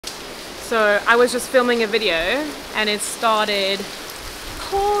So I was just filming a video and it started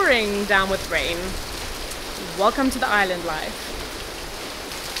pouring down with rain. Welcome to the island life.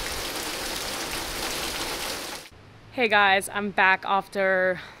 Hey guys, I'm back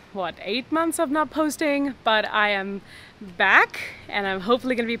after what, 8 months of not posting, but I am back and I'm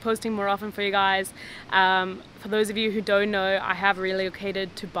hopefully going to be posting more often for you guys. For those of you who don't know, I have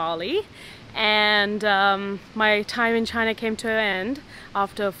relocated to Bali, and my time in China came to an end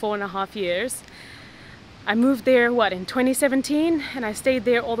after 4.5 years. I moved there in 2017, and I stayed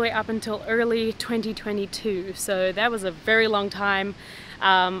there all the way up until early 2022, so that was a very long time.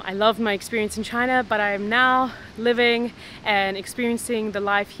 I loved my experience in China, but I am now living and experiencing the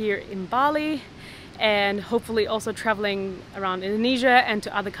life here in Bali, and hopefully also traveling around Indonesia and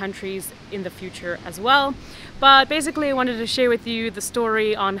to other countries in the future as well. But basically I wanted to share with you the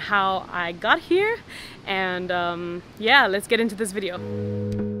story on how I got here, and yeah, let's get into this video.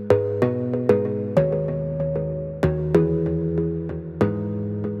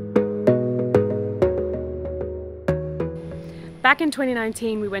 Back in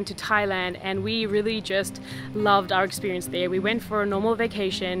 2019 we went to Thailand and we really just loved our experience there. We went for a normal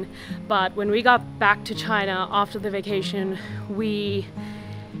vacation, but when we got back to China after the vacation, we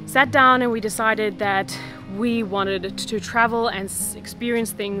sat down and we decided that we wanted to travel and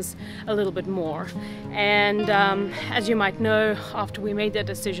experience things a little bit more. And as you might know, after we made that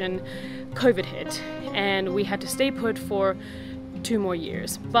decision, COVID hit and we had to stay put for 2 more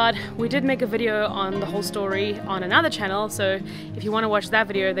years. But we did make a video on the whole story on another channel, so if you want to watch that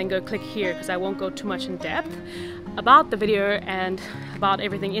video, then go click here, because I won't go too much in depth about the video and about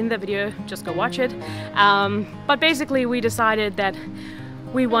everything in the video. Just go watch it. But basically we decided that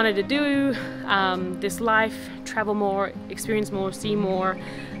we wanted to do this life, travel more, experience more, see more,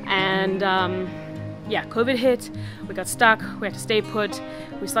 and yeah, COVID hit, we got stuck, we had to stay put,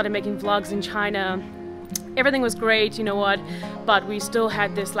 we started making vlogs in China. Everything was great, you know what, but we still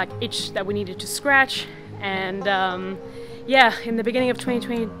had this itch that we needed to scratch. And yeah, in the beginning of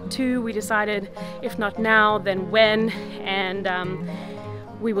 2022 we decided, if not now, then when. And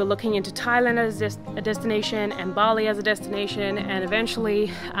we were looking into Thailand as a destination and Bali as a destination, and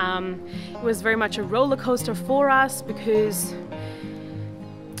eventually it was very much a roller coaster for us because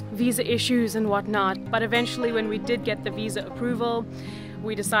visa issues and whatnot. But eventually when we did get the visa approval,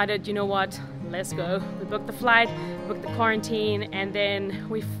 we decided, you know what, let's go. We booked the flight, booked the quarantine, and then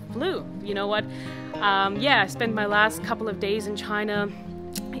we flew. You know what? Yeah, I spent my last couple of days in China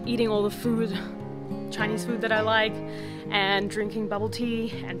eating all the food, Chinese food that I like, and drinking bubble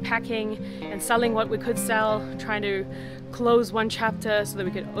tea and packing and selling what we could sell, trying to close one chapter so that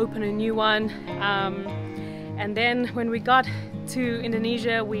we could open a new one. And then when we got to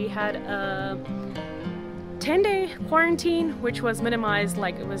Indonesia, we had a 10-day quarantine, which was minimized,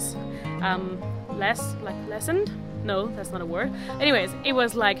 it was lessened? No, that's not a word. Anyways, it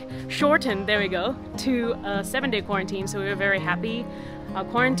was shortened, there we go, to a 7-day quarantine, so we were very happy. Our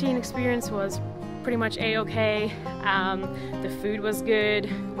quarantine experience was pretty much a-okay. The food was good.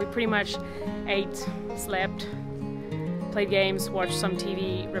 We pretty much ate, slept, played games, watched some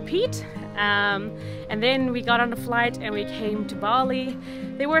TV, repeat. And then we got on a flight and we came to Bali.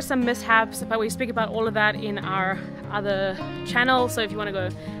 There were some mishaps, but we speak about all of that in our other channel, so if you want to go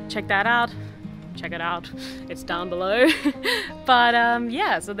check that out, check it out, it's down below. But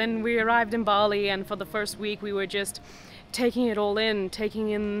yeah, so then we arrived in Bali, and for the first week we were just taking it all in, taking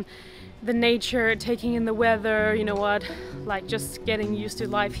in the nature, taking in the weather, you know what, just getting used to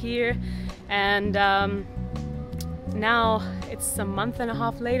life here. And now it's a month and a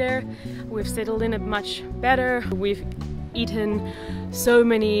half later, we've settled in much better. We've eaten so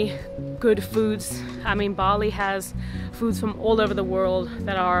many good foods. I mean, Bali has foods from all over the world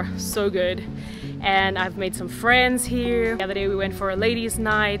that are so good, and I've made some friends here. The other day we went for a ladies'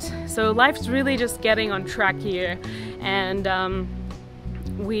 night, so life's really just getting on track here, and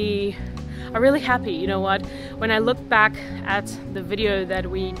we are really happy. You know what, when I look back at the video that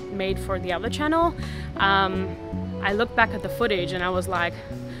we made for the other channel, I look back at the footage and I was like,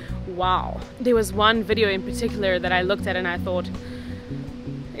 wow. There was one video in particular that I looked at and I thought,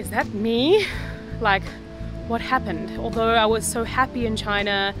 is that me? What happened? Although I was so happy in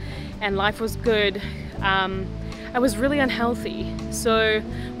China and life was good, I was really unhealthy. So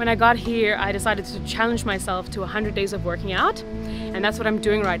when I got here, I decided to challenge myself to 100 days of working out, and that's what I'm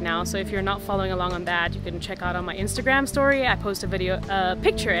doing right now. So if you're not following along on that, you can check out on my Instagram story. I post a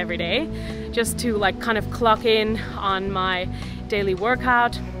picture every day just to kind of clock in on my daily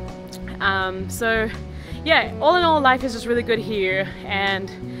workout. So yeah, all in all, life is just really good here,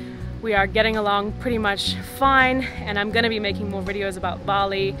 and We are getting along pretty much fine, and I'm gonna be making more videos about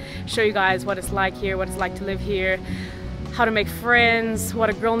Bali, show you guys what it's like here, what it's like to live here, how to make friends, what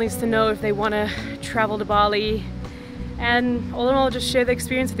a girl needs to know if they want to travel to Bali, and all in all just share the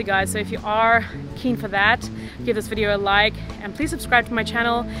experience with you guys. So if you are keen for that, give this video a like and please subscribe to my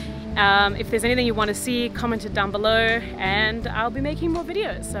channel. If there's anything you want to see, comment it down below and I'll be making more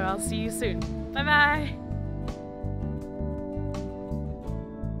videos. So I'll see you soon. Bye bye!